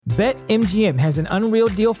BetMGM has an unreal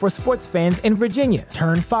deal for sports fans in Virginia.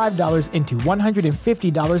 Turn $5 into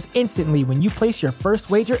 $150 instantly when you place your first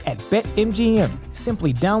wager at BetMGM.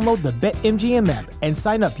 Simply download the BetMGM app and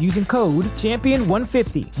sign up using code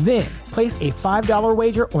Champion150. Then, place a $5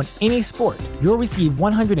 wager on any sport. You'll receive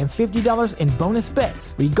 $150 in bonus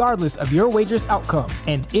bets, regardless of your wager's outcome.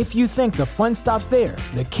 And if you think the fun stops there,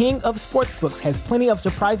 the King of Sportsbooks has plenty of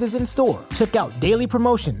surprises in store. Check out daily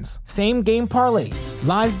promotions, same-game parlays,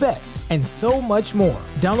 live bets, and so much more.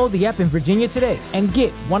 Download the app in Virginia today and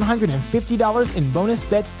get $150 in bonus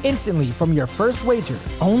bets instantly from your first wager.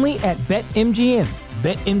 Only at BetMGM.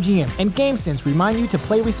 BetMGM and GameSense remind you to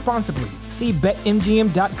play responsibly. See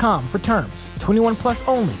BetMGM.com for terms. 21 plus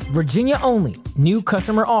only. Virginia only. New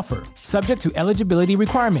customer offer. Subject to eligibility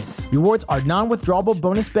requirements. Rewards are non-withdrawable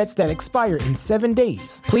bonus bets that expire in 7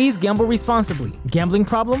 days. Please gamble responsibly. Gambling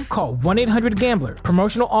problem? Call 1-800-GAMBLER.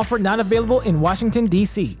 Promotional offer not available in Washington,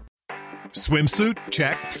 D.C. Swimsuit?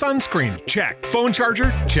 Check. Sunscreen? Check. Phone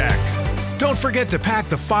charger? Check. Don't forget to pack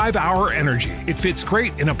the 5-Hour Energy. It fits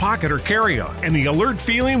great in a pocket or carry-on, and the alert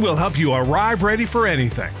feeling will help you arrive ready for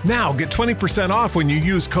anything. Now get 20% off when you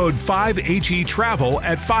use code 5HETRAVEL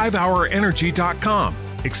at 5hourenergy.com.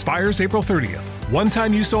 Expires April 30th.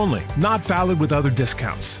 One-time use only. Not valid with other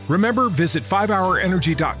discounts. Remember, visit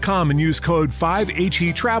 5hourenergy.com and use code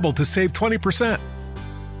 5HETRAVEL to save 20%.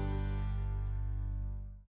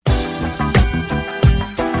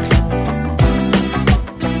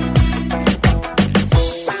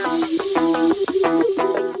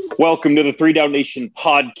 Welcome to the 3 Down Nation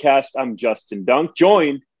podcast. I'm Justin Dunk,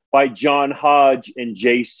 joined by John Hodge and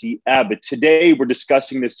JC Abbott. Today, we're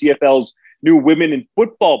discussing the CFL's new women in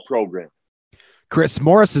football program. Chris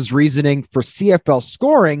Morris's reasoning for CFL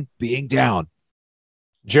scoring being down.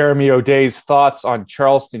 Jeremy O'Day's thoughts on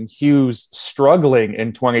Charleston Hughes struggling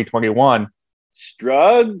in 2021.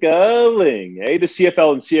 Struggling. The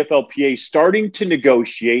CFL and CFLPA starting to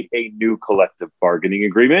negotiate a new collective bargaining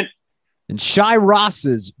agreement. And Shai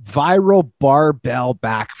Ross's viral barbell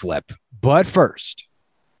backflip. But first,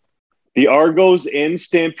 the Argos and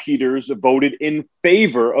Stampeders voted in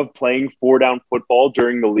favor of playing 4-down football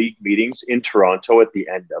during the league meetings in Toronto at the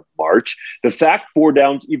end of March. The fact 4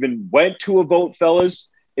 downs even went to a vote, fellas,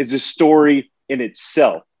 is a story in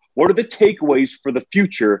itself. What are the takeaways for the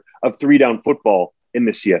future of 3-down football in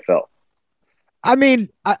the CFL? I mean,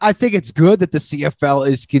 I think it's good that the CFL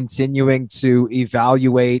is continuing to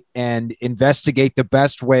evaluate and investigate the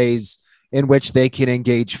best ways in which they can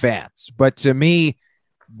engage fans. But to me,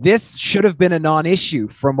 this should have been a non-issue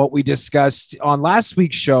from what we discussed on last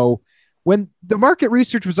week's show when the market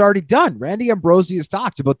research was already done. Randy Ambrosie has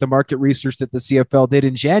talked about the market research that the CFL did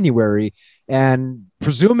in January, and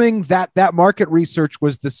presuming that that market research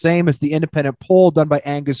was the same as the independent poll done by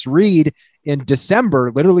Angus Reid in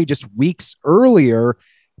December, literally just weeks earlier,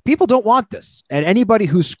 people don't want this. And anybody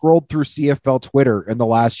who scrolled through CFL Twitter in the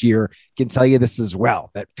last year can tell you this as well,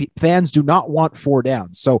 that fans do not want 4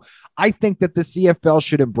 downs. So I think that the CFL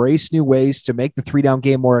should embrace new ways to make the 3-down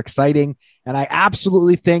game more exciting. And I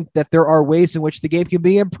absolutely think that there are ways in which the game can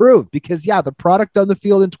be improved because, the product on the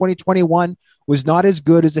field in 2021 was not as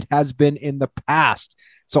good as it has been in the past.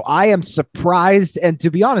 So I am surprised and, to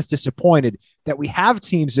be honest, disappointed that we have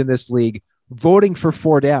teams in this league voting for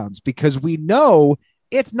 4 downs because we know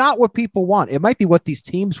it's not what people want. It might be what these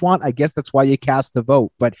teams want. I guess that's why you cast the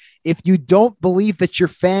vote. But if you don't believe that your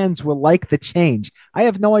fans will like the change, I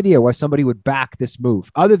have no idea why somebody would back this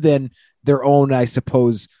move other than their own, I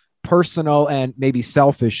suppose, personal and maybe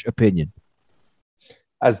selfish opinion.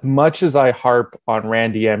 As much as I harp on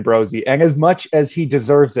Randy Ambrosie and as much as he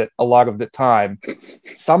deserves it a lot of the time,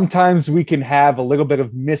 sometimes we can have a little bit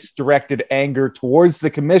of misdirected anger towards the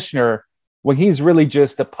commissioner when he's really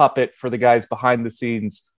just a puppet for the guys behind the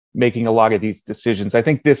scenes making a lot of these decisions. I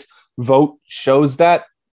think this vote shows that.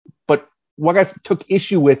 But what I took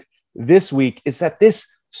issue with this week is that this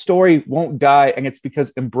story won't die, and it's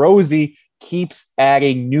because Ambrosie keeps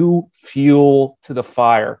adding new fuel to the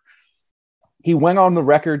fire. He went on the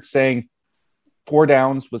record saying 4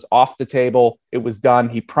 downs was off the table. It was done.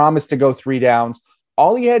 He promised to go 3 downs.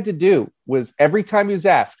 All he had to do was every time he was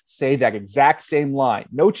asked, say that exact same line.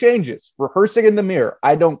 No changes. Rehearsing in the mirror.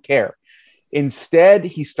 I don't care. Instead,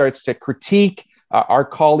 he starts to critique our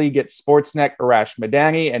colleague at Sportsnet, Arash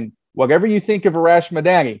Madani. And whatever you think of Arash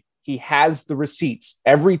Madani, he has the receipts.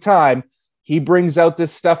 Every time he brings out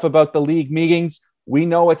this stuff about the league meetings, we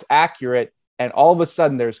know it's accurate. And all of a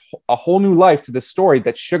sudden, there's a whole new life to this story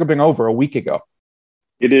that should have been over a week ago.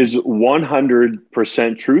 It is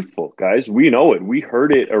 100% truthful, guys. We know it. We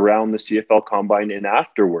heard it around the CFL Combine and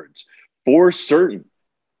afterwards. For certain,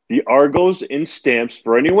 The Argos and Stamps,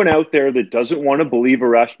 for anyone out there that doesn't want to believe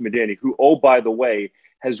Arash Madani, who, oh, by the way,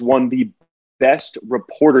 has won the best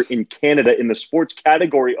reporter in Canada in the sports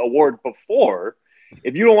category award before.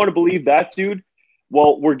 If you don't want to believe that, dude,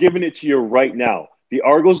 well, we're giving it to you right now. The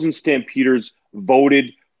Argos and Stampeders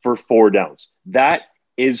voted for 4 downs. That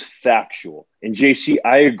is factual. And JC,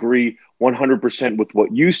 I agree 100% with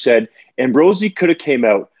what you said. Ambrosie could have came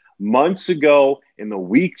out months ago in the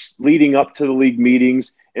weeks leading up to the league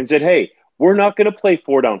meetings and said, hey, we're not going to play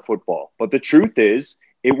 4-down football. But the truth is,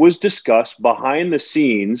 it was discussed behind the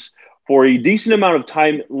scenes for a decent amount of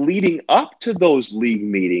time leading up to those league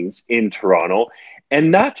meetings in Toronto.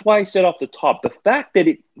 And that's why I said off the top, the fact that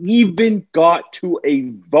it even got to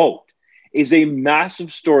a vote is a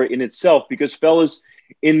massive story in itself because, fellas,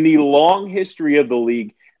 in the long history of the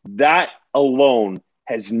league, that alone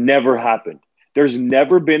has never happened. There's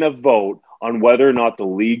never been a vote on whether or not the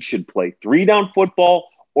league should play 3-down football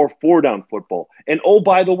or 4-down football. And oh,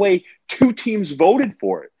 by the way, 2 teams voted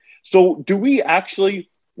for it. So do we actually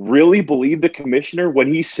really believe the commissioner when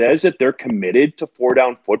he says that they're committed to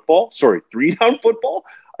 4-down football? Sorry, 3-down football?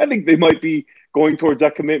 I think they might be going towards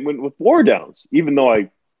that commitment with 4 downs, even though I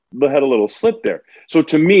had a little slip there. So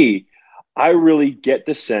to me, I really get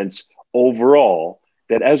the sense overall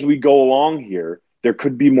that as we go along here, there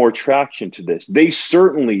could be more traction to this. They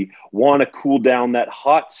certainly want to cool down that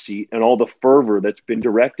hot seat and all the fervor that's been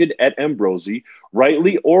directed at Ambrosie,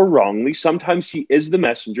 rightly or wrongly. Sometimes he is the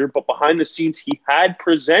messenger, but behind the scenes, he had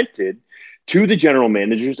presented to the general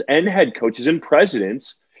managers and head coaches and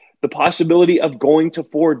presidents the possibility of going to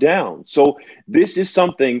 4 down. So this is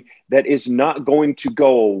something that is not going to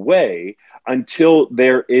go away until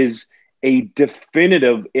there is a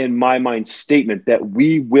definitive, in my mind, statement that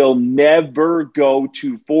we will never go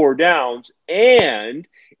to 4 downs. And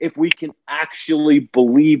if we can actually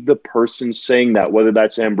believe the person saying that, whether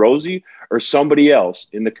that's Ambrosie or somebody else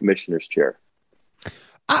in the commissioner's chair.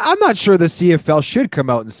 I'm not sure the CFL should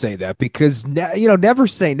come out and say that because, never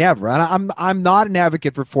say never. And I'm not an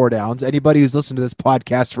advocate for 4 downs. Anybody who's listened to this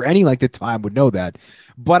podcast for any length of time would know that.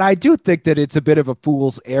 But I do think that it's a bit of a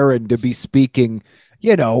fool's errand to be speaking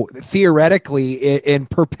theoretically in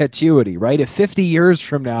perpetuity, right? If 50 years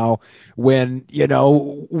from now, when,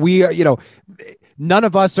 none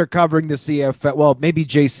of us are covering the CFL, well, maybe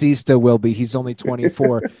JC still will be. He's only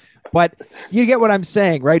 24. But you get what I'm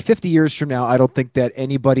saying, right? 50 years from now, I don't think that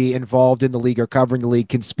anybody involved in the league or covering the league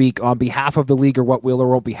can speak on behalf of the league or what will or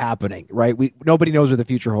won't be happening, right? Nobody knows what the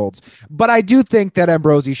future holds. But I do think that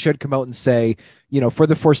Ambrosie should come out and say, for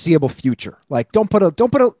the foreseeable future, like don't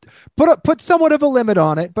put somewhat of a limit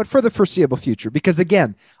on it, but for the foreseeable future, because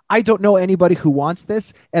again, I don't know anybody who wants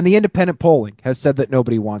this, and the independent polling has said that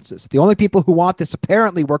nobody wants this. The only people who want this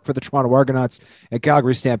apparently work for the Toronto Argonauts and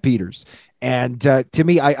Calgary Stampeders. And to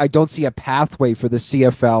me, I don't see a pathway for the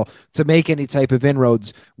CFL to make any type of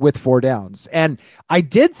inroads with 4 downs. And I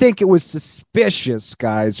did think it was suspicious,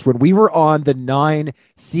 guys, when we were on the 9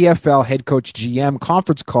 CFL head coach GM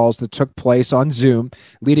conference calls that took place on Zoom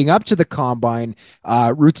leading up to the combine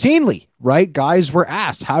routinely. Right? Guys were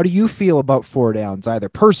asked, how do you feel about 4 downs, either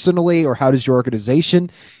personally or how does your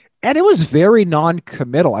organization? And it was very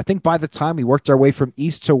non-committal. I think by the time we worked our way from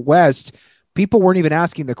east to west, people weren't even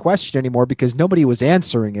asking the question anymore because nobody was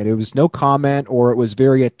answering it. It was no comment, or it was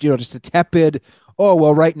very, just a tepid, oh,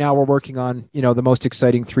 well, right now we're working on, the most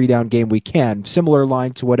exciting 3-down game we can. Similar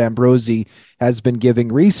line to what Ambrosie has been giving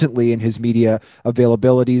recently in his media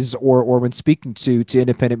availabilities or when speaking to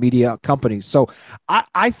independent media companies. So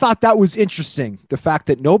I thought that was interesting. The fact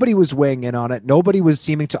that nobody was weighing in on it. Nobody was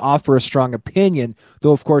seeming to offer a strong opinion,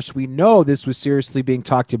 though, of course, we know this was seriously being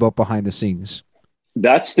talked about behind the scenes.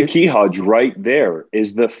 That's the key, Hodge, right there,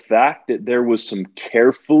 is the fact that there was some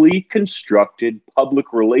carefully constructed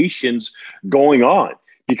public relations going on.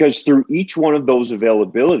 Because through each one of those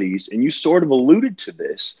availabilities, and you sort of alluded to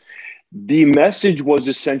this, the message was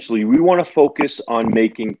essentially, we want to focus on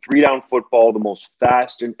making 3-down football the most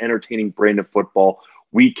fast and entertaining brand of football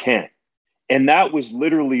we can. And that was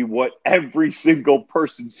literally what every single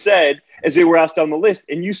person said as they were asked on the list.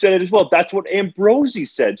 And you said it as well. That's what Ambrosie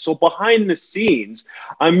said. So behind the scenes,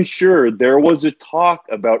 I'm sure there was a talk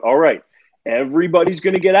about, all right, everybody's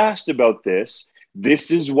going to get asked about this.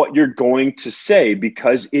 This is what you're going to say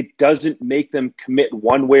because it doesn't make them commit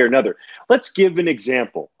one way or another. Let's give an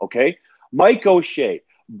example, okay? Mike O'Shea,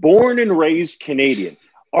 born and raised Canadian,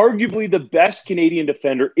 arguably the best Canadian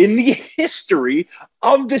defender in the history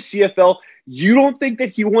of the CFL. You don't think that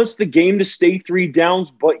he wants the game to stay 3 downs,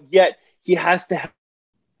 but yet he has to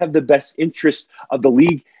have the best interest of the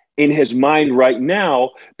league in his mind right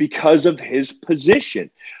now because of his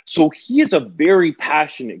position. So he is a very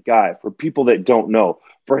passionate guy. For people that don't know,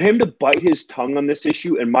 for him to bite his tongue on this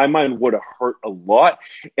issue, in my mind, would have hurt a lot.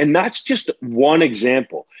 And that's just one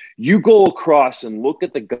example. You go across and look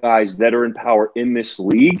at the guys that are in power in this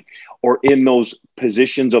league, or in those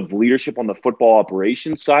positions of leadership on the football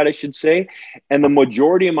operations side, I should say. And the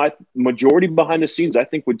majority behind the scenes, I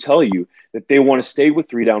think, would tell you that they want to stay with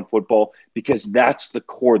 3-down football because that's the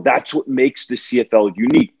core. That's what makes the CFL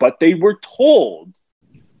unique. But they were told,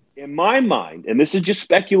 in my mind, and this is just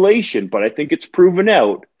speculation, but I think it's proven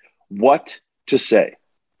out, what to say.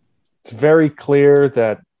 It's very clear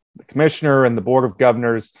that the commissioner and the board of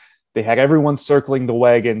governors, they had everyone circling the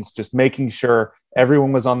wagons, just making sure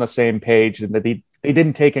everyone was on the same page and that they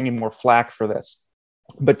didn't take any more flack for this.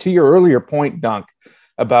 But to your earlier point, Dunk,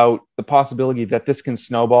 about the possibility that this can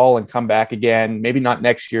snowball and come back again, maybe not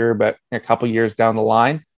next year, but a couple years down the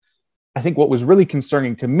line, I think what was really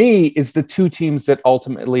concerning to me is the two teams that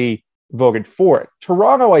ultimately voted for it.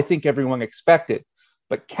 Toronto, I think everyone expected,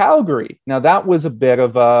 but Calgary, now that was a bit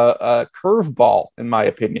of a curveball, in my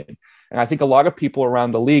opinion. And I think a lot of people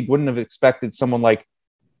around the league wouldn't have expected someone like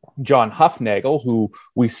John Hufnagel, who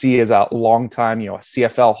we see as a longtime, a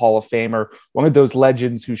CFL Hall of Famer, one of those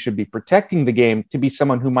legends who should be protecting the game, to be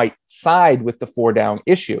someone who might side with the 4-down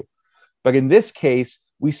issue. But in this case,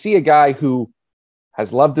 we see a guy who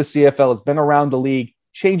has loved the CFL, has been around the league,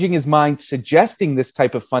 changing his mind, suggesting this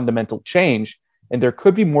type of fundamental change. And there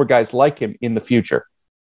could be more guys like him in the future.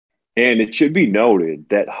 And it should be noted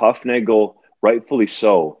that Hufnagel, rightfully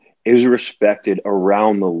so, is respected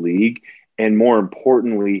around the league, and more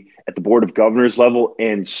importantly, at the Board of Governors level,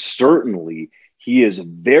 and certainly he is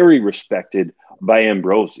very respected by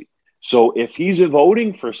Ambrosie. So if he's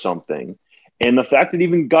voting for something, and the fact that he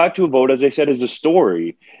even got to a vote, as I said, is a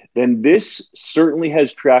story, then this certainly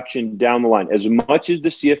has traction down the line. As much as the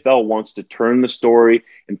CFL wants to turn the story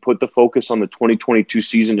and put the focus on the 2022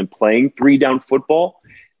 season and playing 3-down football,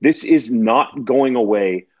 this is not going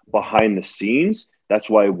away behind the scenes. That's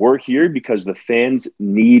why we're here, because the fans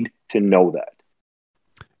need to know that.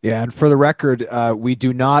 Yeah, and for the record, we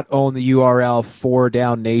do not own the URL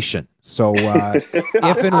 4Down Nation. So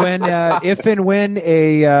if and when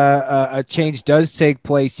a change does take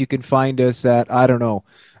place, you can find us at, I don't know,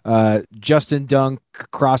 Justin Dunk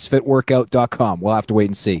CrossFitWorkout.com. We'll have to wait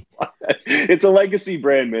and see. It's a legacy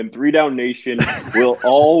brand, man. 3Down Nation will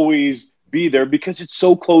always be there because it's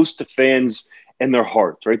so close to fans and their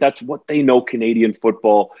hearts, right? That's what they know Canadian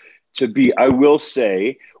football to be. I will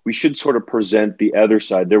say we should sort of present the other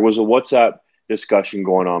side. There was a WhatsApp discussion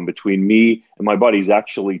going on between me and my buddies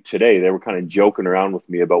actually today. They were kind of joking around with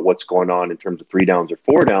me about what's going on in terms of 3-downs or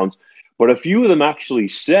 4-downs. But a few of them actually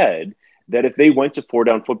said that if they went to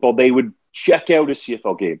 4-down football, they would check out a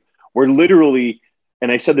CFL game. We're literally,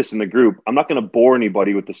 and I said this in the group, I'm not going to bore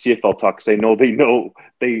anybody with the CFL talk because I know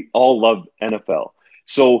they all love NFL.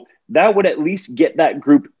 So that would at least get that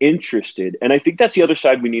group interested. And I think that's the other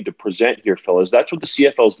side we need to present here, fellas. That's what the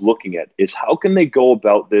CFL is looking at, is how can they go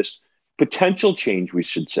about this potential change, we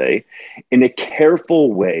should say, in a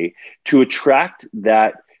careful way to attract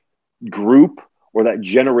that group or that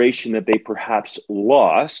generation that they perhaps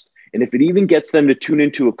lost. And if it even gets them to tune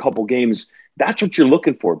into a couple games, that's what you're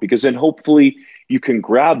looking for, because then hopefully you can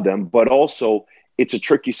grab them. But also it's a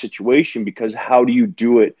tricky situation, because how do you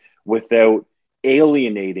do it without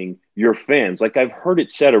alienating your fans? Like I've heard it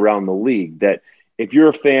said around the league that if you're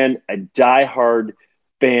a fan, a diehard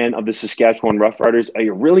fan of the Saskatchewan Roughriders, are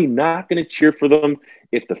you really not going to cheer for them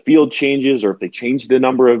if the field changes or if they change the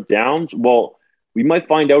number of downs? Well, we might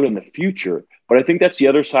find out in the future, but I think that's the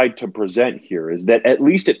other side to present here, is that at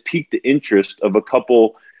least it piqued the interest of a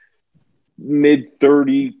couple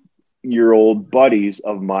mid-30-year-old buddies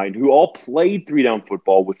of mine who all played 3-down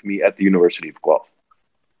football with me at the University of Guelph.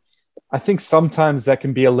 I think sometimes that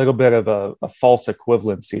can be a little bit of a false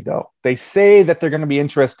equivalency, though. They say that they're going to be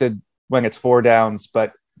interested when it's 4 downs,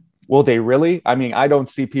 but will they really? I mean, I don't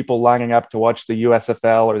see people lining up to watch the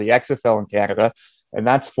USFL or the XFL in Canada, and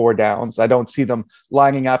that's 4 downs. I don't see them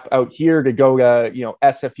lining up out here to go to,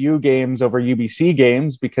 SFU games over UBC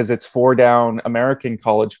games because it's 4-down American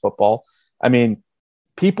college football. I mean,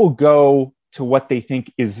 people go to what they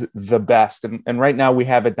think is the best. And right now we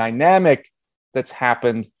have a dynamic that's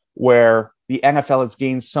happened where the NFL has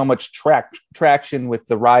gained so much traction with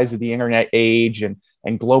the rise of the internet age and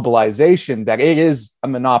globalization that it is a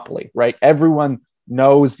monopoly, right? Everyone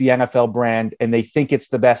knows the NFL brand and they think it's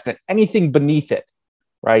the best, and anything beneath it,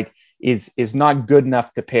 right, is not good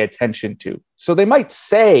enough to pay attention to. So they might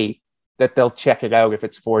say that they'll check it out if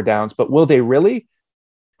it's 4 downs, but will they really?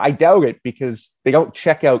 I doubt it because they don't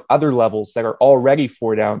check out other levels that are already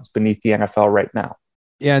 4 downs beneath the NFL right now.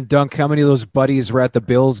 Yeah, and Dunk, how many of those buddies were at the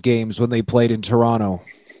Bills games when they played in Toronto?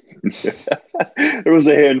 There was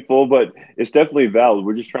a handful, but it's definitely valid.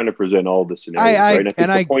 We're just trying to present all the scenarios, right? I think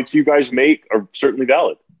the points you guys make are certainly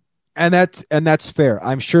valid. And that's fair.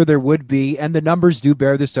 I'm sure there would be, and the numbers do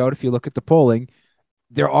bear this out if you look at the polling.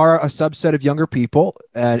 There are a subset of younger people,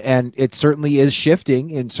 and it certainly is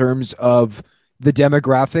shifting in terms of the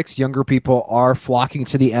demographics. Younger people are flocking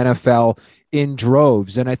to the NFL in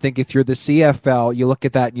droves. And I think if you're the CFL, you look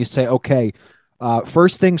at that and you say, okay,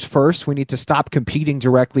 first things first, we need to stop competing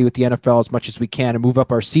directly with the NFL as much as we can and move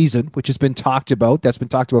up our season, which has been talked about. That's been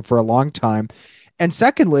talked about for a long time. And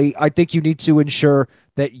secondly, I think you need to ensure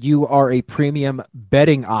that you are a premium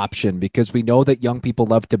betting option because we know that young people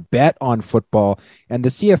love to bet on football. And the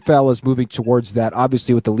CFL is moving towards that,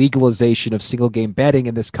 obviously, with the legalization of single game betting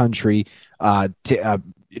in this country,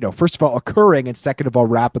 first of all, occurring and second of all,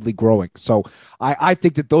 rapidly growing. So I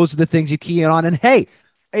think that those are the things you key in on. And hey,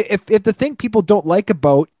 if the thing people don't like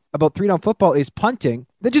about 3-down football is punting,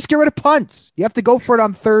 then just get rid of punts. You have to go for it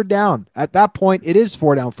on 3rd down. At that point, it is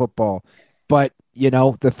 4-down football. But the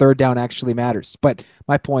 3rd down actually matters. But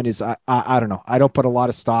my point is, I don't know. I don't put a lot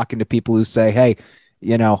of stock into people who say, hey,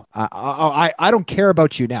 I don't care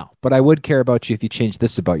about you now, but I would care about you if you change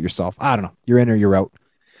this about yourself. I don't know. You're in or you're out.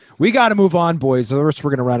 We got to move on, boys. Otherwise,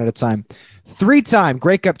 we're going to run out of time. 3-time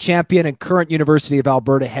Grey Cup champion and current University of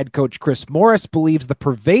Alberta head coach Chris Morris believes the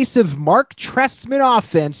pervasive Mark Trestman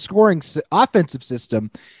offensive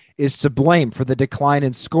system is to blame for the decline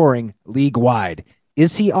in scoring league-wide.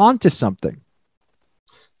 Is he on to something?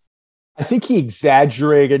 I think he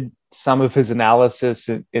exaggerated some of his analysis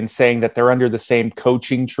in saying that they're under the same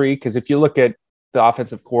coaching tree. Because if you look at the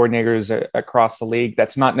offensive coordinators across the league,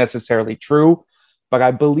 that's not necessarily true. But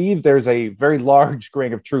I believe there's a very large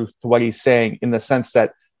grain of truth to what he's saying in the sense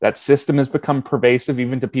that that system has become pervasive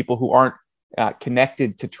even to people who aren't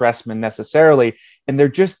connected to Trestman necessarily. And there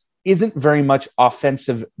just isn't very much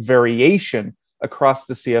offensive variation across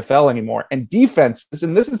the CFL anymore. And defenses,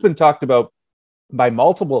 and this has been talked about by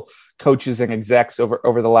multiple coaches and execs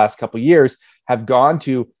over the last couple of years, have gone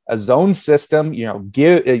to a zone system.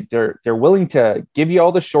 They're willing to give you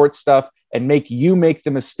all the short stuff and make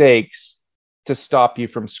the mistakes to stop you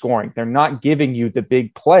from scoring. They're not giving you the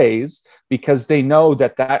big plays because they know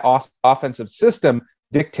that offensive system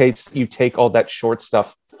dictates that you take all that short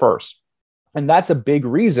stuff first. And that's a big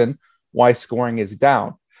reason why scoring is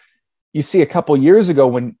down. You see a couple years ago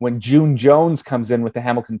when June Jones comes in with the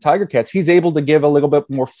Hamilton Tiger Cats, he's able to give a little bit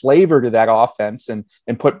more flavor to that offense and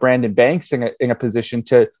put Brandon Banks in a position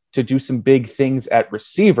to do some big things at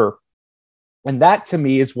receiver. And that to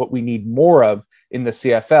me is what we need more of in the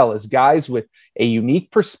CFL is guys with a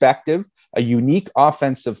unique perspective, a unique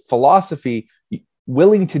offensive philosophy,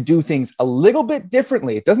 willing to do things a little bit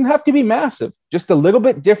differently. It doesn't have to be massive, just a little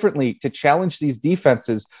bit differently to challenge these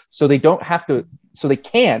defenses so they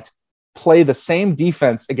can't play the same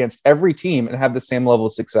defense against every team and have the same level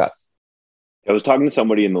of success. I was talking to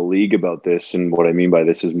somebody in the league about this, and what I mean by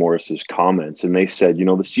this is Morris's comments, and they said, the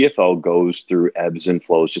CFL goes through ebbs and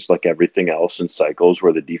flows just like everything else in cycles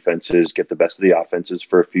where the defenses get the best of the offenses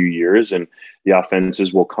for a few years and the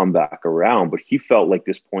offenses will come back around. But he felt like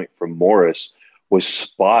this point from Morris was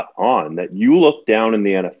spot on, that you look down in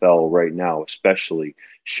the NFL right now, especially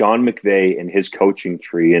Sean McVay and his coaching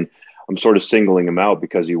tree, and I'm sort of singling him out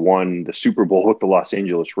because he won the Super Bowl with the Los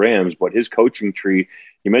Angeles Rams, but his coaching tree,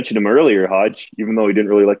 you mentioned him earlier, Hodge, even though he didn't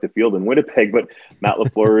really like the field in Winnipeg, but Matt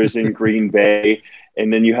LaFleur is in Green Bay.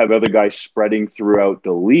 And then you have other guys spreading throughout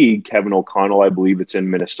the league. Kevin O'Connell, I believe it's in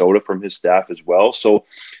Minnesota from his staff as well. So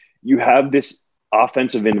you have this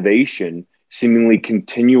offensive innovation seemingly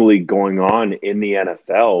continually going on in the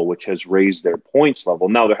NFL, which has raised their points level.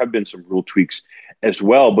 Now, there have been some rule tweaks as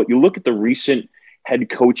well, but you look at the recent head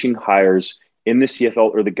coaching hires in the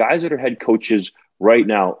CFL, or the guys that are head coaches right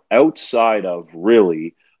now, outside of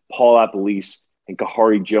really Paul Appolise and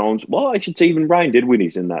Kahari Jones. Well, I should say even Ryan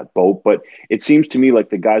Didwinny's in that boat, but it seems to me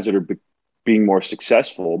like the guys that are being more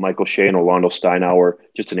successful, Michael Shea and Orlando Steinauer,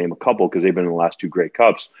 just to name a couple, because they've been in the last 2 Grey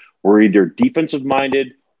Cups, were either defensive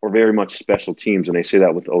minded or very much special teams. And they say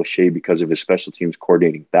that with O'Shea because of his special teams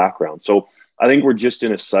coordinating background. So I think we're just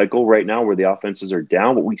in a cycle right now where the offenses are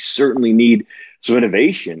down, but we certainly need some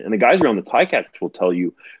innovation. And the guys around the Ticats will tell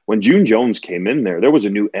you, when June Jones came in there was a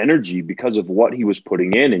new energy because of what he was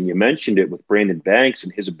putting in. And you mentioned it with Brandon Banks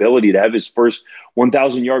and his ability to have his first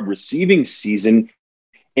 1,000-yard receiving season.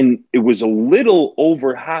 And it was a little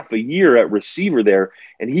over half a year at receiver there.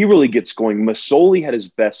 And he really gets going. Masoli had his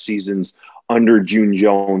best seasons under June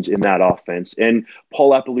Jones in that offense. And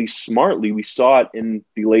Paul LaPolice smartly, we saw it in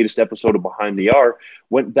the latest episode of Behind the R,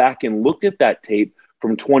 went back and looked at that tape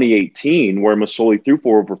from 2018 where Masoli threw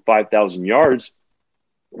for over 5,000 yards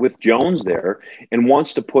with Jones there and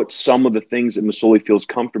wants to put some of the things that Masoli feels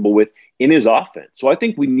comfortable with in his offense. So I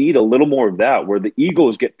think we need a little more of that where the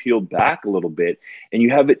egos get peeled back a little bit and you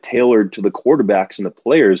have it tailored to the quarterbacks and the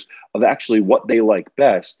players of actually what they like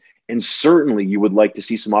best. And certainly you would like to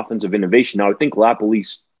see some offensive innovation. Now, I think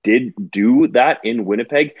LaPolice did do that in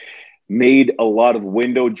Winnipeg, made a lot of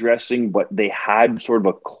window dressing, but they had sort of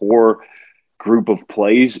a core group of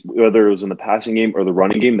plays, whether it was in the passing game or the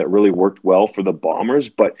running game, that really worked well for the Bombers.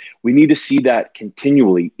 But we need to see that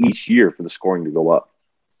continually each year for the scoring to go up.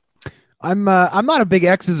 I'm not a big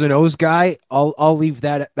X's and O's guy. I'll leave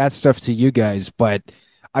that stuff to you guys, but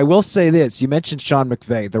I will say this. You mentioned Sean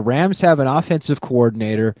McVay. The Rams have an offensive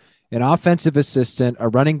coordinator, an offensive assistant, a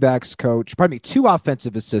running backs coach, two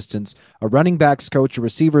offensive assistants, a running backs coach, a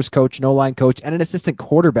receivers coach, an O-line coach, and an assistant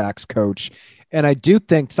quarterbacks coach. And I do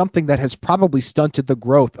think something that has probably stunted the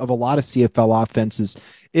growth of a lot of CFL offenses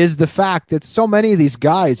is the fact that so many of these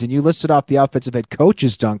guys, and you listed off the offensive head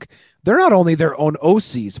coaches, Dunk, they're not only their own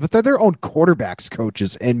OCs, but they're their own quarterbacks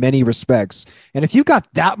coaches in many respects. And if you've got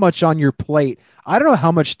that much on your plate, I don't know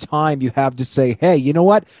how much time you have to say, hey, you know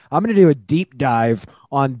what? I'm going to do a deep dive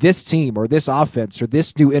on this team or this offense or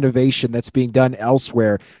this new innovation that's being done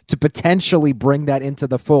elsewhere to potentially bring that into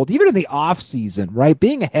the fold, even in the off season, right?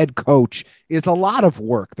 Being a head coach is a lot of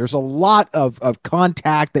work. There's a lot of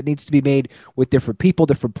contact that needs to be made with different people,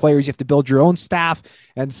 different players. You have to build your own staff.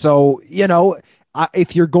 And so,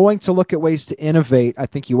 if you're going to look at ways to innovate, I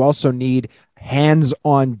think you also need hands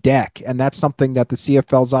on deck. And that's something that the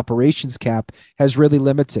CFL's operations cap has really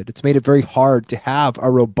limited. It's made it very hard to have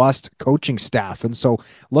a robust coaching staff. And so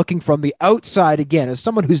looking from the outside, again, as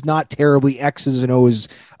someone who's not terribly X's and O's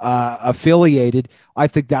affiliated, I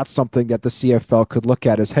think that's something that the CFL could look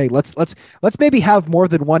at as, hey, let's maybe have more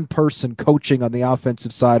than one person coaching on the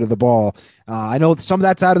offensive side of the ball. I know some of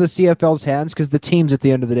that's out of the CFL's hands because the teams at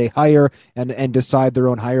the end of the day hire and decide their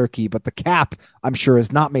own hierarchy, but the cap, I'm sure,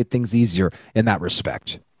 has not made things easier in that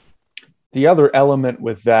respect. The other element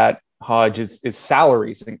with that, Hodge, is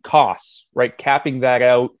salaries and costs, right? Capping that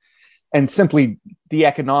out, and simply the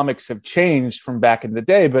economics have changed from back in the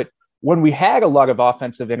day. But when we had a lot of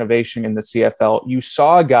offensive innovation in the CFL, you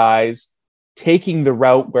saw guys taking the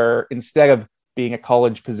route where instead of being a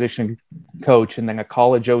college position coach and then a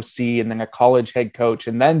college OC and then a college head coach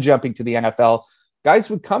and then jumping to the NFL, guys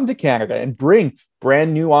would come to Canada and bring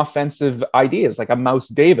brand new offensive ideas like a Mouse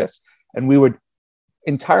Davis. And we would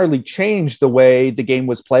entirely change the way the game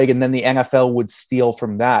was played. And then the NFL would steal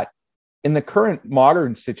from that. In the current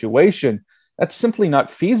modern situation, that's simply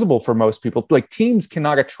not feasible for most people. Like, teams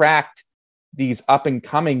cannot attract these up and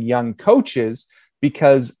coming young coaches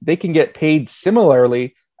because they can get paid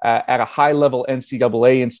similarly at a high level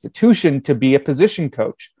NCAA institution to be a position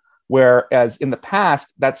coach. Whereas in the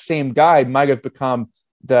past, that same guy might have become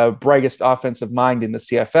the brightest offensive mind in the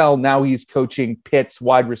CFL. Now he's coaching Pitt's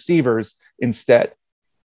wide receivers instead.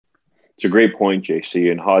 It's a great point,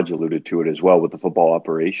 JC, and Hodge alluded to it as well with the football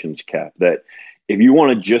operations cap, that if you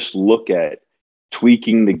want to just look at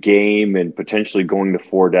tweaking the game and potentially going to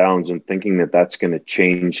 4 downs and thinking that that's going to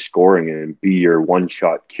change scoring and be your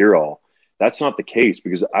one-shot cure-all, that's not the case,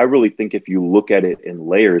 because I really think if you look at it in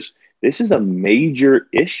layers, this is a major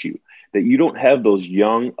issue that you don't have those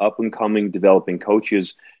young, up-and-coming, developing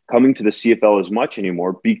coaches coming to the CFL as much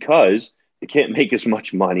anymore because they can't make as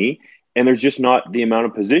much money, and there's just not the amount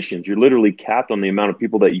of positions. You're literally capped on the amount of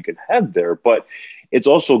people that you can have there, but it's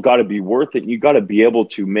also got to be worth it. You got to be able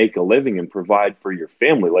to make a living and provide for your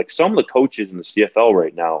family. Like, some of the coaches in the CFL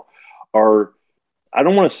right now are, I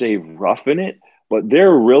don't want to say roughing it, but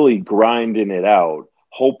they're really grinding it out,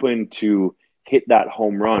 hoping to hit that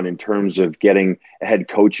home run in terms of getting a head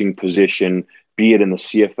coaching position, be it in the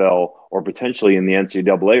CFL or potentially in the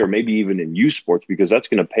NCAA or maybe even in U Sports, because that's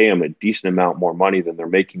going to pay them a decent amount more money than they're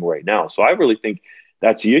making right now. So I really think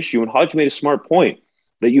that's the issue. And Hodge made a smart point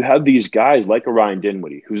that you have these guys like a Ryan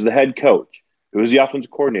Dinwiddie, who's the head coach, who's the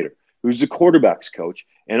offensive coordinator, who's the quarterback's coach,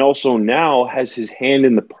 and also now has his hand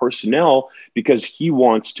in the personnel because he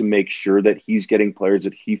wants to make sure that he's getting players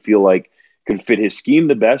that he feel like could fit his scheme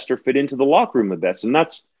the best or fit into the locker room the best. And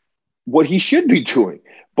that's what he should be doing.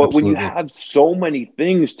 But Absolutely. When you have so many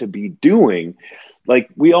things to be doing, like,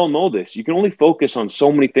 we all know this, you can only focus on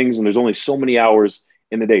so many things and there's only so many hours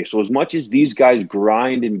in the day. So as much as these guys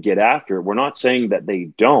grind and get after it, we're not saying that they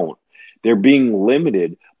don't. They're being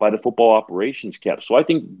limited by the football operations cap. So I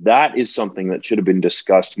think that is something that should have been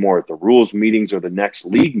discussed more at the rules meetings or the next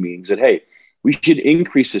league meetings, that, hey, We should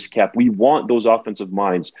increase this cap. We want those offensive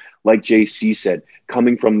minds, like JC said,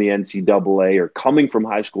 coming from the NCAA or coming from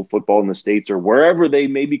high school football in the States or wherever they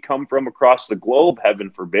maybe come from across the globe,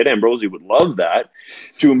 heaven forbid. Ambrosie would love that,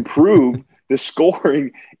 to improve the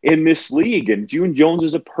scoring in this league. And June Jones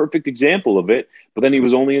is a perfect example of it. But then he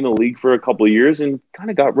was only in the league for a couple of years and kind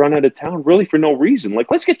of got run out of town really for no reason.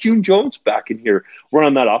 Like, let's get June Jones back in here, run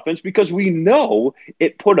on that offense, because we know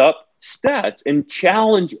it put up stats and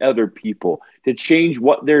challenge other people to change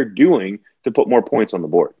what they're doing to put more points on the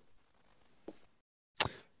board.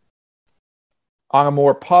 On a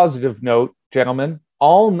more positive note, gentlemen,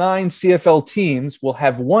 all 9 CFL teams will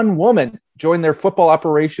have one woman join their football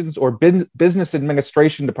operations or business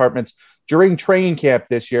administration departments during training camp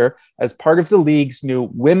this year as part of the league's new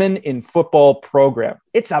Women in Football program.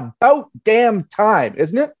 It's about damn time,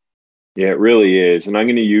 isn't it? Yeah, it really is. And I'm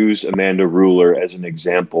going to use Amanda Ruler as an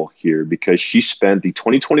example here because she spent the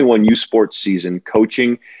 2021 U Sports season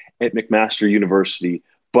coaching at McMaster University,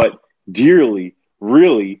 but dearly,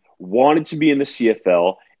 really wanted to be in the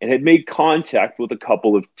CFL and had made contact with a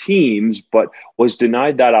couple of teams, but was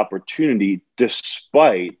denied that opportunity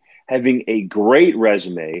despite having a great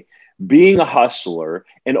resume, being a hustler,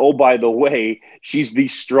 and oh, by the way, she's the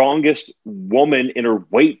strongest woman in her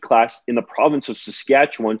weight class in the province of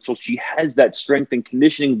Saskatchewan. So she has that strength and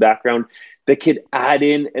conditioning background that could add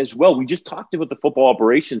in as well. We just talked about the football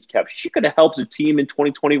operations cap. She could have helped the team in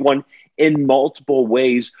 2021 in multiple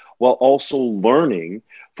ways while also learning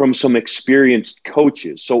from some experienced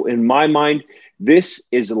coaches. So in my mind, this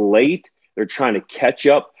is late. They're trying to catch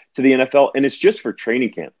up to the NFL, and it's just for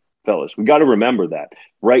training camp. Fellas, we got to remember that.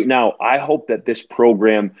 Right now, I hope that this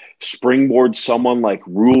program springboards someone like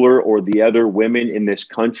Ruler or the other women in this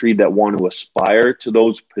country that want to aspire to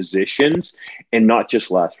those positions and not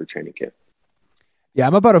just last for training camp. Yeah,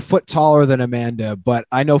 I'm about a foot taller than Amanda, but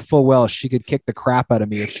I know full well she could kick the crap out of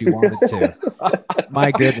me if she wanted to.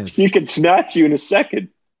 My goodness. She could snatch you in a second.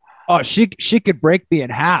 Oh, she could break me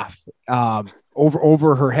in half.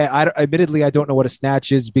 Over her head. Admittedly, I don't know what a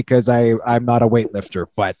snatch is because I'm not a weightlifter,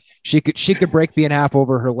 but she could break me in half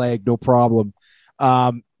over her leg, no problem.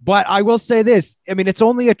 But I will say this: I mean, it's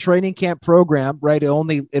only a training camp program, right? It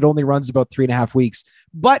only runs about 3.5 weeks,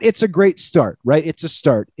 but it's a great start, right? It's a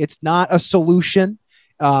start. It's not a solution.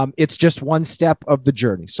 It's just one step of the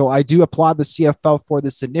journey. So I do applaud the CFL for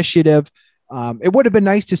this initiative. It would have been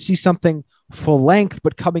nice to see something full length,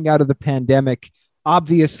 but coming out of the pandemic,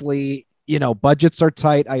 obviously, budgets are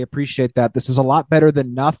tight. I appreciate that. This is a lot better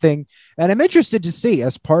than nothing. And I'm interested to see,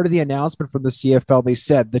 as part of the announcement from the CFL, they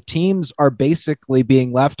said the teams are basically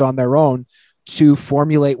being left on their own to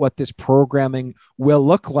formulate what this programming will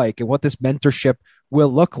look like and what this mentorship will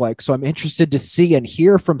look like. So I'm interested to see and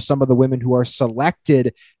hear from some of the women who are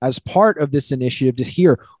selected as part of this initiative to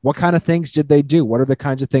hear what kind of things did they do? What are the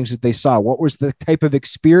kinds of things that they saw? What was the type of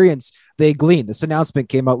experience they gleaned? This announcement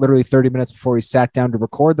came out literally 30 minutes before we sat down to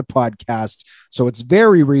record the podcast. So it's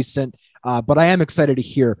very recent, but I am excited to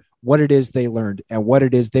hear what it is they learned and what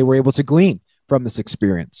it is they were able to glean from this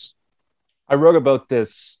experience. I wrote about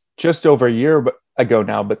this just over a year ago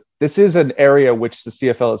now, but this is an area which the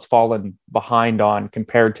CFL has fallen behind on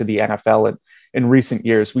compared to the NFL in recent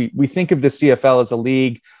years. We think of the CFL as a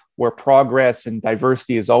league where progress and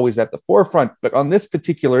diversity is always at the forefront, but on this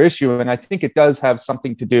particular issue, and I think it does have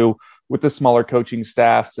something to do with the smaller coaching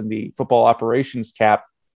staffs and the football operations cap,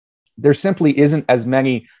 there simply isn't as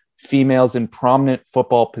many females in prominent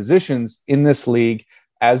football positions in this league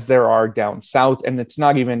as there are down south, and it's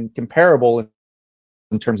not even comparable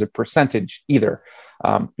in terms of percentage either.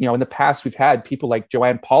 In the past, we've had people like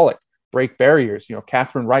Joanne Pollock break barriers,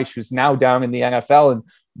 Catherine Reich, who's now down in the NFL and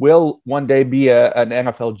will one day be an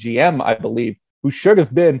NFL GM, I believe, who should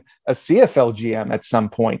have been a CFL GM at some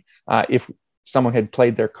point if someone had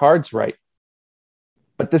played their cards right.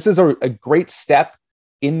 But this is a great step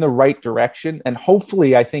in the right direction. And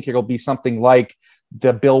hopefully, I think it'll be something like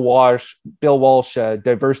the Bill Walsh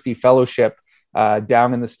Diversity Fellowship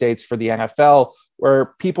down in the States for the NFL,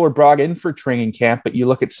 where people are brought in for training camp, but you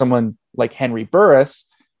look at someone like Henry Burris,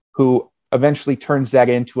 who eventually turns that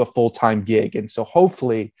into a full-time gig. And so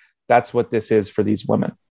hopefully that's what this is for these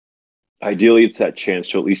women. Ideally, it's that chance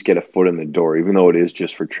to at least get a foot in the door, even though it is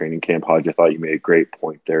just for training camp. Hodge, I thought you made a great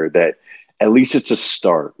point there that at least it's a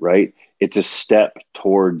start, right? It's a step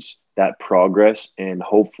towards that progress. And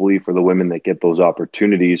hopefully for the women that get those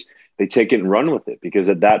opportunities, they take it and run with it, because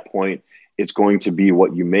at that point, it's going to be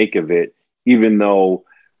what you make of it, even though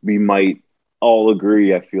we might all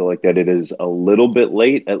agree, I feel like, that it is a little bit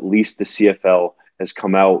late. At least the CFL has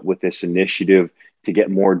come out with this initiative to get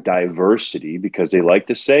more diversity, because they like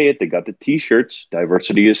to say it. They got the T-shirts,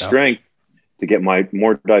 diversity is strength, to get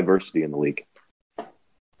more diversity in the league.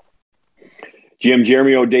 GM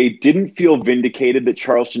Jeremy O'Day didn't feel vindicated that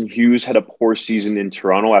Charleston Hughes had a poor season in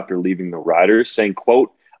Toronto after leaving the Riders, saying,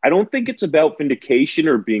 quote, "I don't think it's about vindication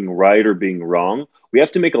or being right or being wrong. We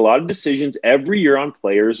have to make a lot of decisions every year on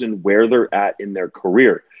players and where they're at in their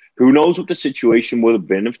career. Who knows what the situation would have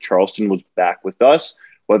been if Charleston was back with us,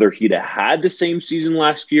 whether he'd have had the same season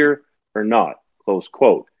last year or not," close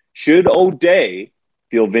quote. Should O'Day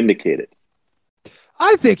feel vindicated?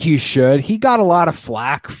 I think he should. He got a lot of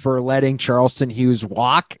flack for letting Charleston Hughes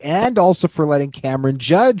walk and also for letting Cameron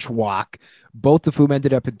Judge walk, both of whom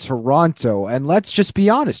ended up in Toronto. And let's just be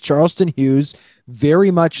honest, Charleston Hughes very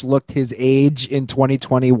much looked his age in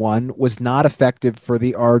 2021, was not effective for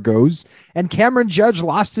the Argos, and Cameron Judge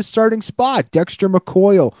lost his starting spot. Dexter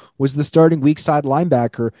McCoyle was the starting weak side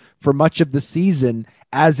linebacker for much of the season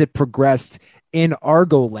as it progressed in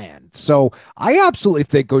Argo land. So I absolutely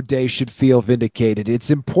think O'Day should feel vindicated. It's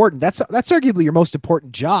important. That's arguably your most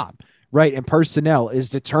important job, right? And personnel is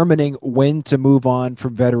determining when to move on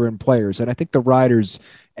from veteran players. And I think the Riders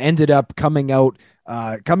ended up coming out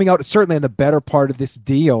certainly in the better part of this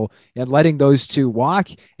deal and letting those two walk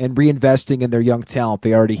and reinvesting in their young talent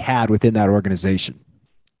they already had within that organization.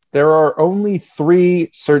 There are only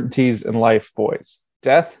 3 certainties in life, boys: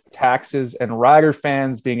 death, taxes, and Rider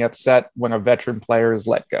fans being upset when a veteran player is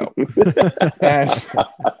let go. And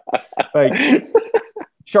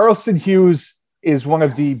Charleston Hughes is one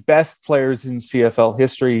of the best players in CFL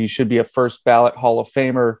history. He should be a first ballot Hall of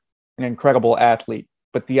Famer, an incredible athlete.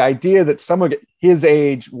 But the idea that someone his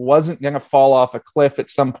age wasn't going to fall off a cliff at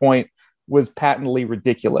some point was patently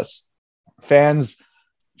ridiculous. Fans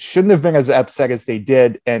shouldn't have been as upset as they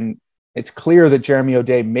did. And it's clear that Jeremy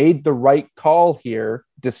O'Day made the right call here,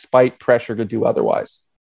 despite pressure to do otherwise.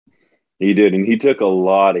 He did, and he took a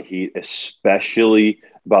lot of heat, especially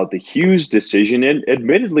about the Hughes decision. And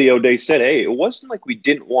admittedly, O'Day said, hey, it wasn't like we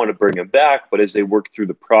didn't want to bring him back, but as they worked through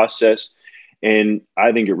the process, and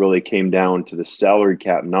I think it really came down to the salary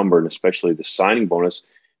cap number and especially the signing bonus,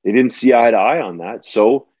 they didn't see eye to eye on that.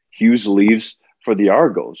 So Hughes leaves for the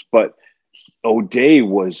Argos. But O'Day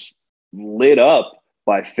was lit up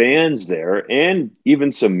by fans there and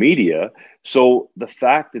even some media. So the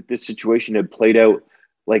fact that this situation had played out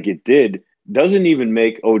like it did doesn't even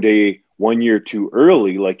make O'Day 1 year too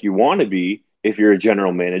early like you want to be if you're a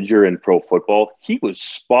general manager in pro football. He was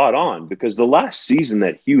spot on, because the last season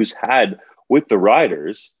that Hughes had with the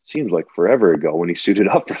Riders, seems like forever ago when he suited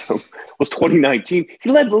up for them, was 2019. He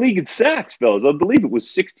led the league in sacks, fellas. I believe it was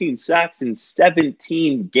 16 sacks in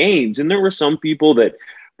 17 games. And there were some people that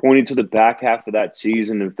pointed to the back half of that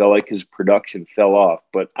season and felt like his production fell off.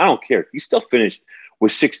 But I don't care. He still finished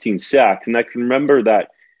with 16 sacks. And I can remember that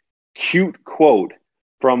cute quote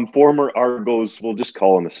from former Argos, we'll just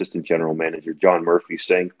call him assistant general manager, John Murphy,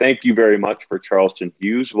 saying, "Thank you very much for Charleston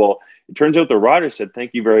Hughes." Well, it turns out the Riders said,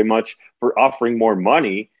 "Thank you very much for offering more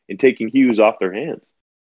money and taking Hughes off their hands."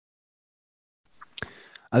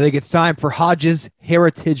 I think it's time for Hodges'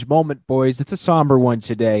 Heritage Moment, boys. It's a somber one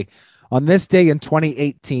today. On this day in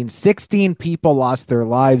 2018, 16 people lost their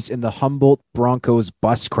lives in the Humboldt Broncos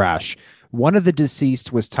bus crash. One of the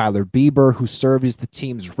deceased was Tyler Bieber, who served as the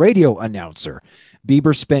team's radio announcer.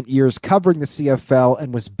 Bieber spent years covering the CFL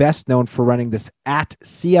and was best known for running this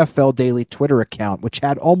 @CFL Daily Twitter account, which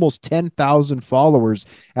had almost 10,000 followers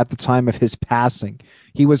at the time of his passing.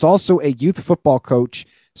 He was also a youth football coach,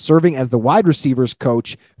 serving as the wide receivers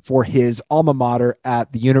coach for his alma mater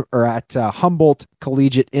at Humboldt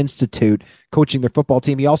Collegiate Institute, coaching their football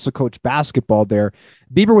team. He also coached basketball there.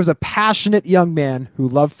 Bieber was a passionate young man who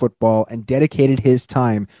loved football and dedicated his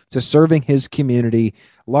time to serving his community,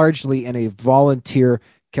 largely in a volunteer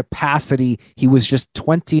capacity. He was just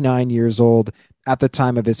 29 years old at the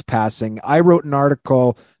time of his passing. I wrote an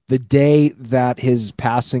article the day that his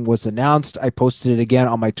passing was announced. I posted it again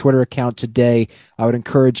on my Twitter account today. I would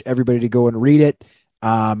encourage everybody to go and read it.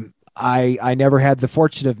 I never had the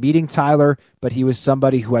fortune of meeting Tyler, but he was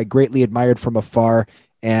somebody who I greatly admired from afar,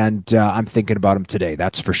 and I'm thinking about him today.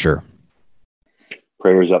 That's for sure.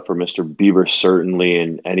 Prayers up for Mr. Bieber, certainly,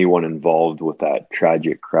 and anyone involved with that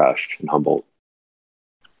tragic crash in Humboldt.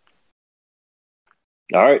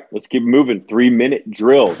 All right, let's keep moving. 3-minute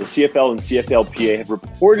drill. The CFL and CFLPA have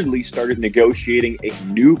reportedly started negotiating a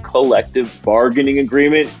new collective bargaining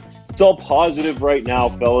agreement. It's all positive right now,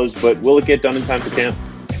 fellas, but will it get done in time for camp?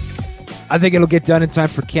 I think it'll get done in time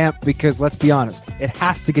for camp because, let's be honest, it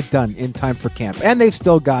has to get done in time for camp. And they've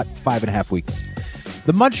still got 5.5 weeks.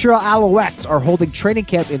 The Montreal Alouettes are holding training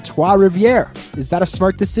camp in Trois-Rivières. Is that a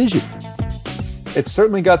smart decision? It's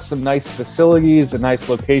certainly got some nice facilities, a nice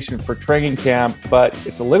location for training camp, but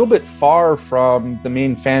it's a little bit far from the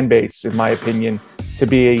main fan base, in my opinion, to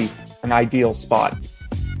be an ideal spot.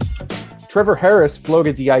 Trevor Harris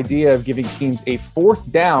floated the idea of giving teams a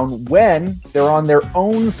fourth down when they're on their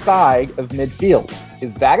own side of midfield.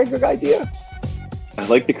 Is that a good idea? I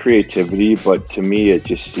like the creativity, but to me, it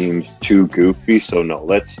just seems too goofy. So no,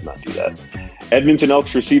 let's not do that. Edmonton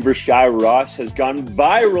Elks receiver Shai Ross has gone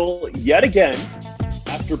viral yet again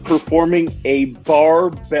after performing a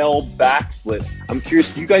barbell backflip. I'm curious,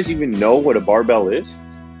 do you guys even know what a barbell is?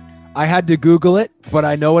 I had to Google it, but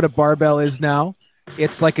I know what a barbell is now.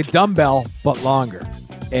 It's like a dumbbell, but longer.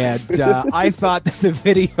 And I thought that the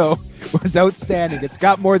video was outstanding. It's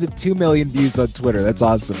got more than 2 million views on Twitter. That's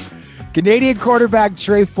awesome. Canadian quarterback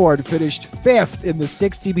Trey Ford finished 5th in the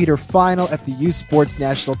 60-meter final at the U Sports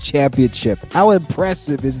National Championship. How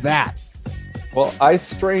impressive is that? Well, I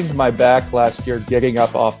strained my back last year getting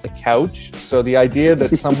up off the couch. So the idea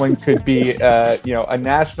that someone could be, a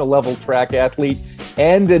national level track athlete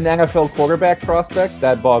and an NFL quarterback prospect,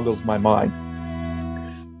 that boggles my mind.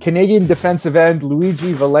 Canadian defensive end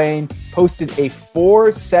Luigi Villain posted a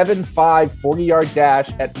 4.75 40-yard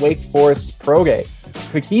dash at Wake Forest Pro Day.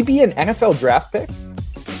 Could he be an NFL draft pick?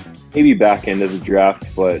 Maybe back end of the draft,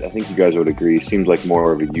 but I think you guys would agree. Seems like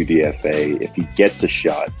more of a UDFA if he gets a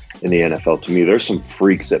shot in the NFL. To me, there's some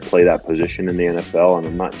freaks that play that position in the NFL, and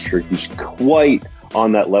I'm not sure he's quite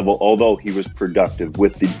on that level, although he was productive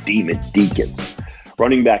with the Demon Deacons.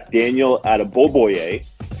 Running back Daniel Adeboboye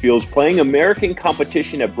feels playing American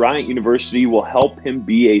competition at Bryant University will help him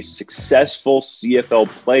be a successful CFL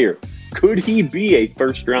player. Could he be a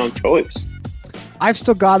first-round choice? I've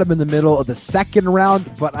still got him in the middle of the second round,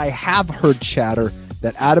 but I have heard chatter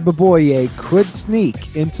that Adeboboye could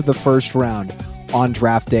sneak into the first round on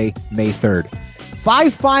draft day, May 3rd.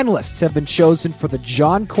 5 finalists have been chosen for the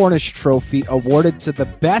John Cornish Trophy, awarded to the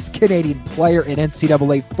best Canadian player in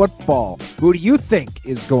NCAA football. Who do you think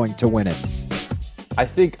is going to win it? I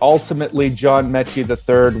think ultimately John Mechie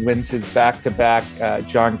III wins his back-to-back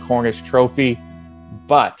John Cornish Trophy,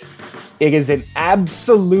 but it is an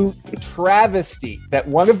absolute travesty that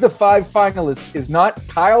one of the 5 finalists is not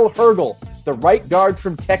Kyle Hergel, the right guard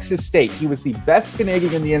from Texas State. He was the best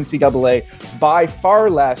Canadian in the NCAA by far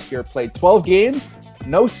last year, played 12 games,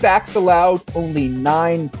 no sacks allowed, only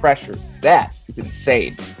 9 pressures. That is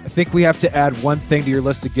insane. I think we have to add one thing to your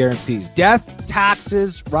list of guarantees. Death,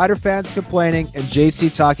 taxes, Rider fans complaining, and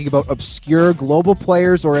JC talking about obscure global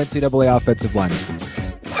players or NCAA offensive linemen.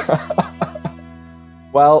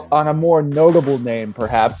 Well, on a more notable name,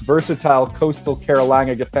 perhaps, versatile Coastal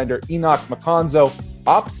Carolina defender Enoch Maconzo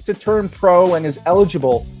opts to turn pro and is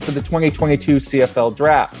eligible for the 2022 CFL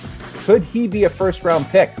draft. Could he be a first-round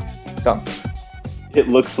pick? Come. It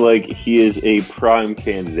looks like he is a prime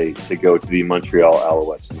candidate to go to the Montreal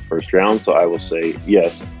Alouettes in the first round, so I will say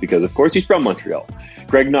yes, because of course he's from Montreal.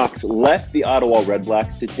 Greg Knox left the Ottawa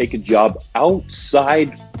Redblacks to take a job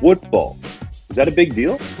outside football. Is that a big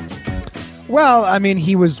deal? Well, I mean,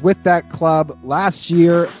 he was with that club last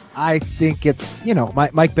year. I think it's,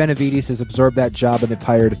 Mike Benavides has absorbed that job, and they've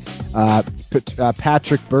hired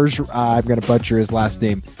Patrick Bergeron, I'm going to butcher his last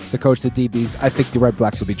name, to coach the DBs. I think the Red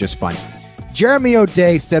Blacks will be just fine. Jeremy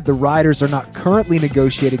O'Day said the Riders are not currently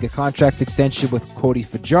negotiating a contract extension with Cody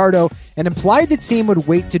Fajardo and implied the team would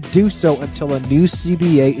wait to do so until a new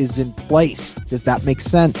CBA is in place. Does that make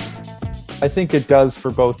sense? I think it does for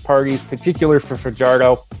both parties, particularly for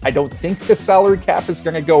Fajardo. I don't think the salary cap is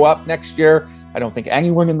going to go up next year. I don't think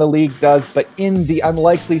anyone in the league does, but in the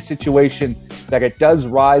unlikely situation that it does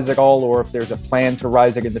rise at all, or if there's a plan to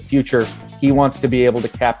rise it in the future, he wants to be able to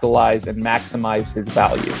capitalize and maximize his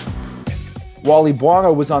value. Wally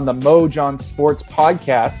Buono was on the Moj on Sports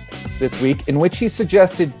podcast this week, in which he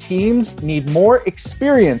suggested teams need more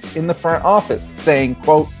experience in the front office, saying,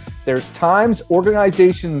 quote, "There's times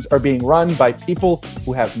organizations are being run by people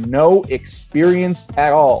who have no experience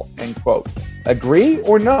at all," end quote. Agree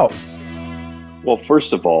or no? Well,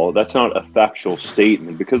 first of all, that's not a factual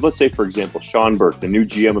statement, because let's say, for example, Sean Burke, the new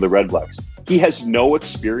GM of the Red Blacks, he has no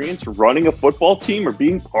experience running a football team or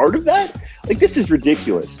being part of that? Like, this is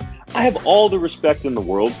ridiculous. I have all the respect in the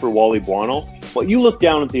world for Wally Buono, but you look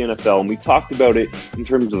down at the NFL, and we talked about it in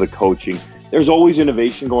terms of the coaching. There's always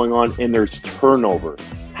innovation going on, and there's turnover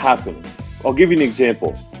happening. I'll give you an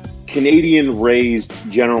example. Canadian-raised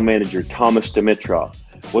general manager Thomas Dimitrov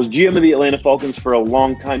was GM of the Atlanta Falcons for a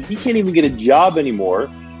long time. He can't even get a job anymore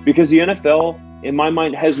because the NFL, in my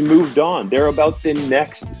mind, has moved on. They're about the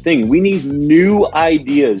next thing. We need new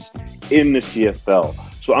ideas in the CFL.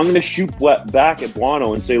 So I'm going to shoot back at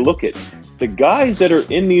Buono and say, look, the guys that are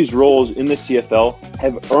in these roles in the CFL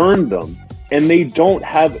have earned them, and they don't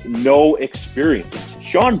have no experience.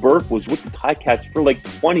 Sean Burke was with the Ticats for like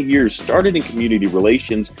 20 years, started in community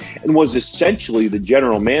relations, and was essentially the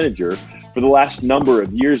general manager for the last number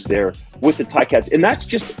of years there with the Ticats. And that's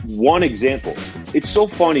just one example. It's so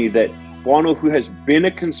funny that Buono, who has been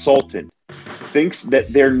a consultant, thinks that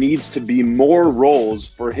there needs to be more roles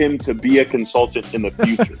for him to be a consultant in the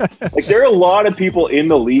future. Like, there are a lot of people in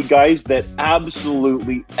the league, guys, that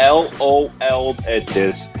absolutely LOL'd at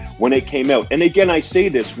this when it came out. And again, I say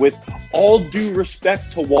this with all due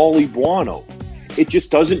respect to Wally Buono. It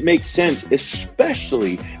just doesn't make sense,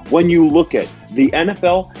 especially when you look at the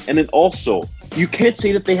NFL, and then also you can't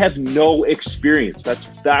say that they have no experience. That's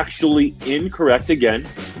factually incorrect, again,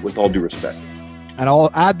 with all due respect. And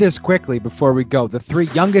I'll add this quickly before we go. The three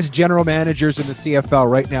youngest general managers in the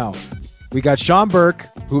CFL right now. We got Sean Burke,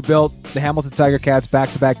 who built the Hamilton Tiger Cats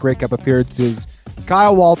back-to-back Grey Cup appearances.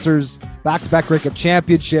 Kyle Walters, back-to-back Grey Cup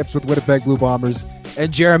championships with Winnipeg Blue Bombers.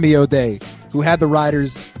 And Jeremy O'Day, who had the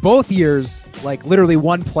Riders both years, like literally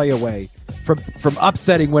one play away from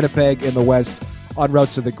upsetting Winnipeg in the West on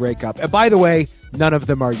route to the Grey Cup. And by the way, none of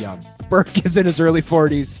them are young. Burke is in his early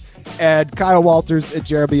 40s. And Kyle Walters and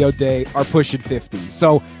Jeremy O'Day are pushing 50.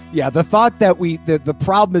 So, yeah, the thought that the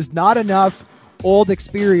problem is not enough old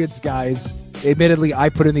experience guys. Admittedly, I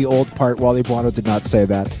put in the old part. Wally Buono did not say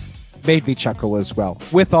that. Made me chuckle as well.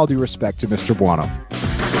 With all due respect to Mr. Buono.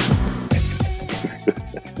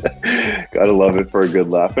 Gotta love it for a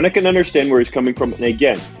good laugh. And I can understand where he's coming from. And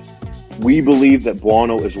again, we believe that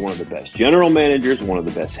Buono is one of the best general managers, one of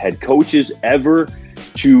the best head coaches ever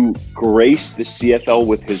to grace the CFL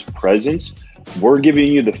with his presence. We're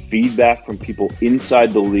giving you the feedback from people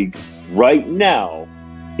inside the league right now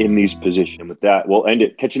in these positions. And with that, we'll end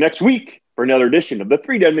it. Catch you next week for another edition of the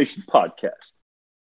Three Down Nation podcast.